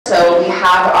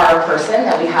have our person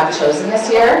that we have chosen this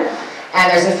year,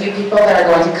 and there's a few people that are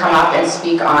going to come up and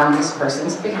speak on this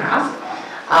person's behalf.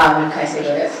 Can I say who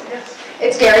it is? Yes.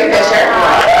 It's Gary Fisher.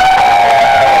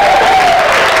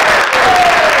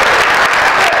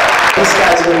 This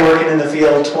guy's been working in the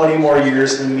field 20 more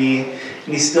years than me,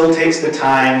 and he still takes the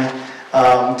time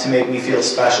to make me feel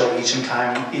special each and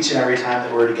every time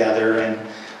that we're together. And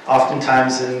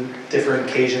oftentimes in different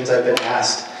occasions I've been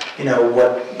asked,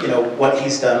 what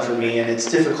he's done for me, and it's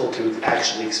difficult to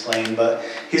actually explain, but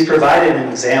he's provided an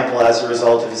example as a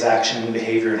result of his action and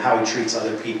behavior and how he treats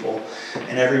other people.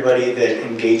 And everybody that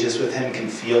engages with him can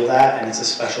feel that, and it's a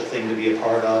special thing to be a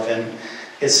part of. And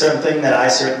it's something that I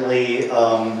certainly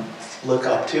look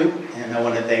up to, and I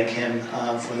want to thank him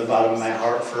from the bottom of my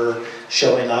heart for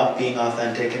showing up, being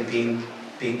authentic, and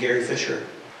being Gary Fisher.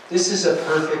 This is a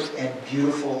perfect and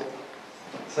beautiful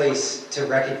place to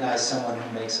recognize someone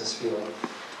who makes us feel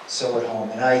so at home.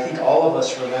 And I think all of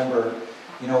us remember,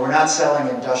 we're not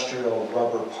selling industrial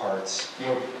rubber parts.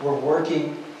 We're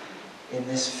working in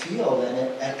this field, and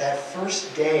at that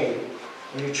first day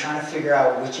when you're trying to figure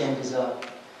out which end is up,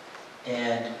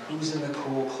 and who's in the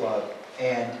cool club,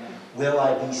 and will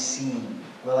I be seen?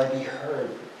 Will I be heard?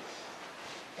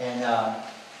 And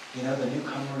the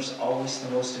newcomer's always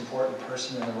the most important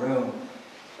person in the room.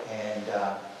 And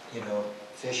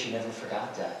Fish, you never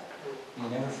forgot that. You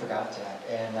never forgot that.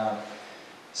 And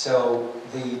so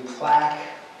the plaque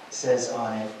says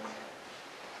on it,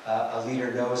 a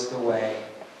leader knows the way,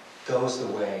 goes the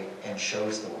way, and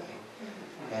shows the way.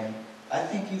 And I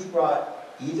think you've brought,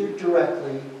 either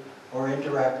directly or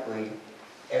indirectly,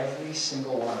 every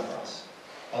single one of us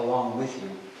along with you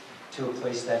to a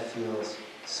place that feels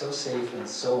so safe and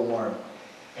so warm.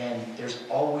 And there's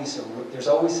always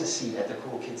a seat at the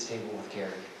cool kids table with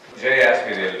Gary. Jay asked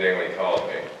me the other day when he called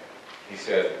me, he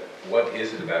said, what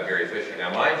is it about Gary Fisher? Now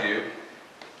mind you,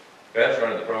 Ben's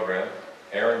running the program,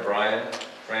 Aaron, Brian,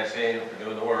 Francine are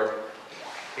doing the work.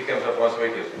 He comes up once a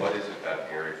week and goes, what is it about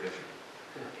Gary Fisher?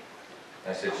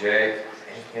 And I said, Jay,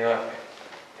 I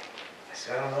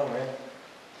said, I don't know, man.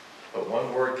 But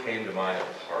one word came to mind,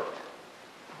 heart.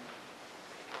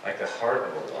 Like the heart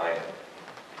of a lion,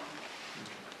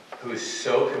 who is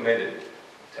so committed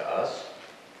to us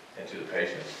and to the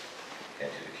patients and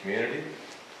to the community.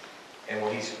 And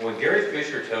when Gary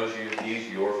Fisher tells you he's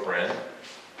your friend,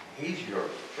 he's your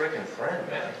freaking friend,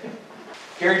 man.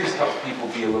 Gary just helps people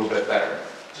be a little bit better,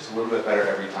 just a little bit better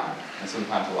every time, and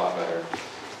sometimes a lot better.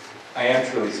 I am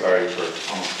truly sorry for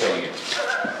almost killing you.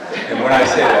 And when I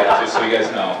say that, just so you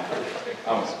guys know, I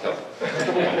almost killed him.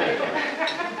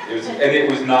 It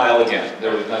was not elegant.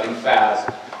 There was nothing fast,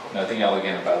 nothing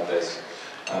elegant about this.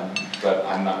 But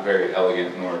I'm not very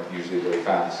elegant nor usually very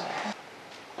fast.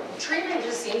 Treatment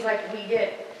just seems like we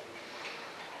get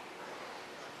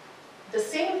the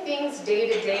same things day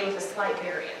to day with a slight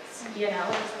variance. It's like, I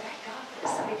got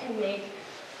this. I can make,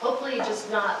 hopefully,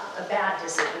 just not a bad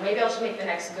decision. Maybe I'll just make the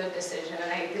next good decision.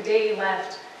 And the day he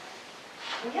left,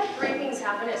 we had 3 things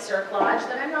happen at Cirque Lodge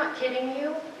that I'm not kidding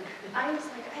you. I was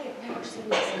like, I have never seen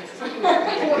this in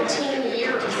 14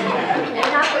 years. And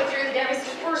halfway through the day, it was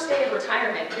his first day of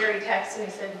retirement. Gary texted and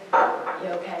he said, you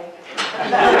okay?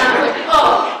 And I'm like,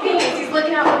 oh, thanks. He's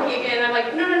looking out for me again. And I'm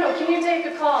like, no, can you take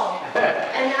a call?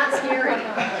 And that's Gary.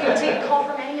 Can you take a call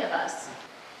from any of us?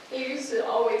 He used to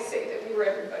always say that we were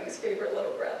everybody's favorite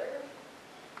little brother.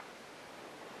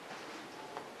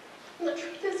 And the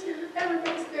truth is,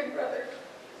 everybody's big brother.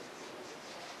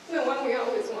 The one we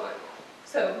always want.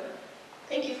 So,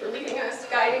 thank you for leading us,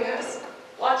 guiding us,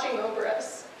 watching over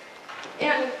us,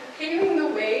 and paving the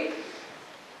way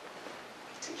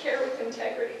to care with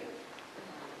integrity.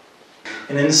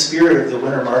 And in the spirit of the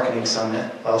Winter Marketing Summit,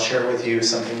 I'll share with you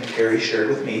something that Gary shared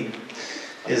with me,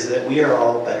 is that we are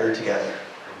all better together.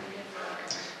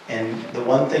 And the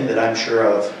one thing that I'm sure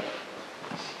of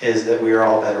is that we are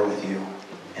all better with you,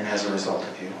 and as a result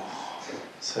of you.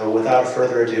 So without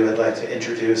further ado, I'd like to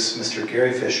introduce Mr.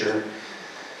 Gary Fisher,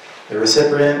 the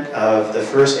recipient of the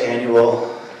first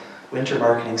annual Winter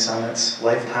Marketing Summit's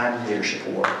Lifetime Leadership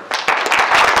Award.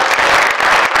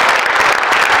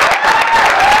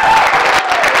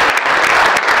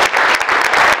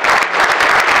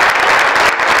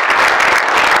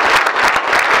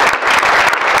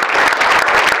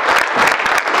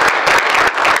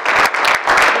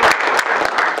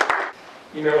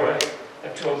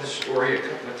 I've told this story a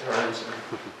couple of times.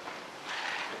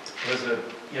 I was a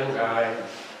young guy.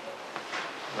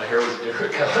 My hair was a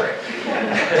different color.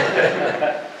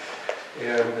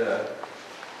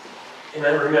 and I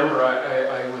remember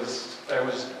I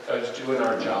was doing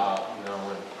our job,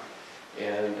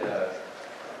 and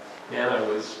man, I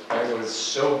was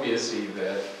so busy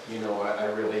that, you know, I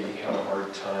really had a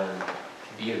hard time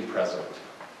being present.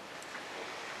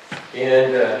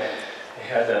 And I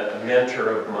had a mentor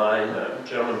of mine, a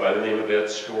gentleman by the name of Ed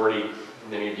Storty.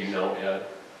 Many of you know Ed.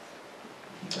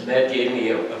 And Ed gave me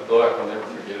a book, I'll never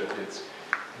forget it.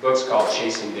 The book's called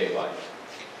Chasing Daylight.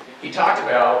 He talked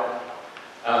about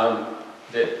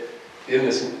that in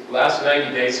this last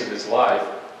 90 days of his life,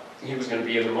 he was going to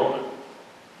be in the moment.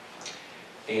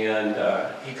 And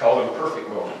he called them perfect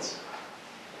moments.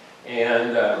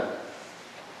 And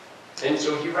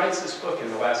so he writes this book in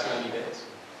the last 90 days.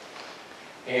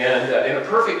 And a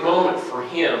perfect moment for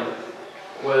him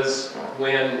was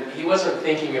when he wasn't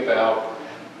thinking about,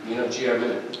 you know, gee, I'm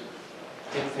going to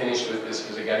get finished with this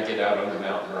because I got to get out on the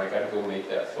mountain, or I got to go make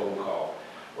that phone call.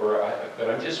 But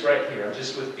I'm just right here, I'm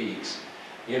just with Beeks.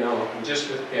 You know, I'm just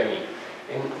with Penny.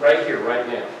 And right here, right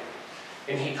now.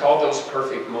 And he called those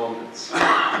perfect moments.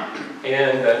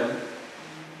 And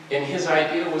his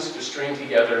idea was to string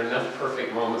together enough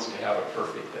perfect moments to have a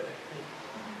perfect day.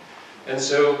 And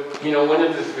so, you know, one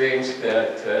of the things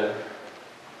that,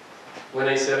 when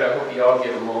I said, I hope you all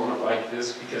get a moment like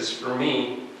this, because for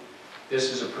me,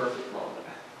 this is a perfect moment.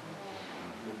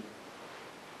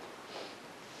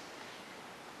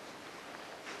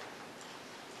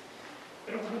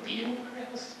 I don't want to be anywhere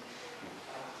else.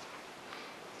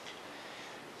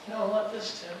 You know, I want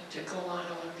this to go on.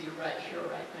 I want to be right here,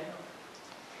 right now.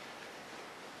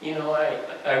 You know,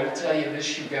 I will tell you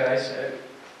this, you guys.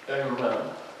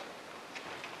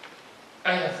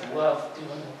 I have loved doing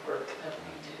the work that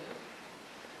we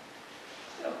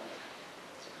do.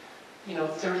 You know,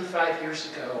 35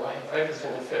 years ago, I was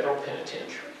in a federal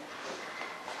penitentiary.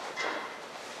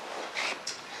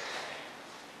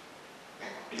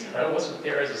 I wasn't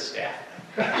there as a staff.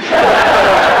 You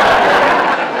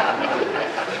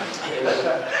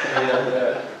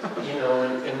know,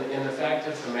 and the fact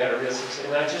of the matter is,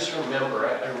 and I just remember,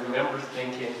 I remember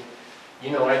thinking, you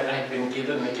know, I'd been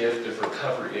given the gift of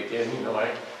recovery again. You know,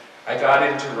 I got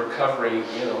into recovery,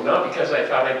 you know, not because I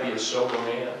thought I'd be a sober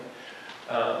man,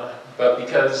 but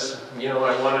because, you know,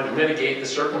 I wanted to mitigate the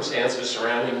circumstances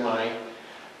surrounding my,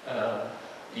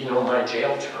 you know, my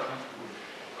jail term.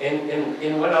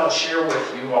 And what I'll share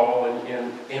with you all,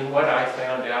 and what I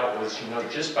found out was, you know,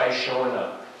 just by showing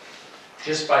up,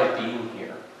 just by being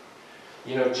here,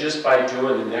 you know, just by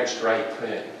doing the next right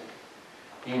thing,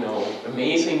 you know,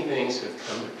 amazing things have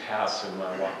come to pass in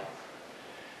my life.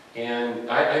 And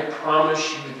I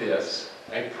promise you this,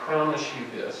 I promise you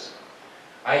this,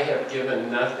 I have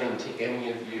given nothing to any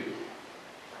of you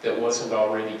that wasn't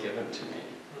already given to me,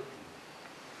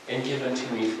 and given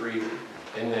to me freely.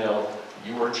 And now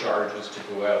your charge is to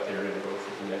go out there and go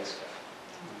for the next step.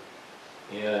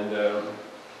 And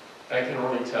I can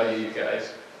only tell you, you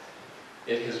guys,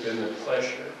 it has been the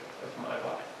pleasure of my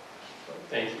life. So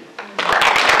thank you.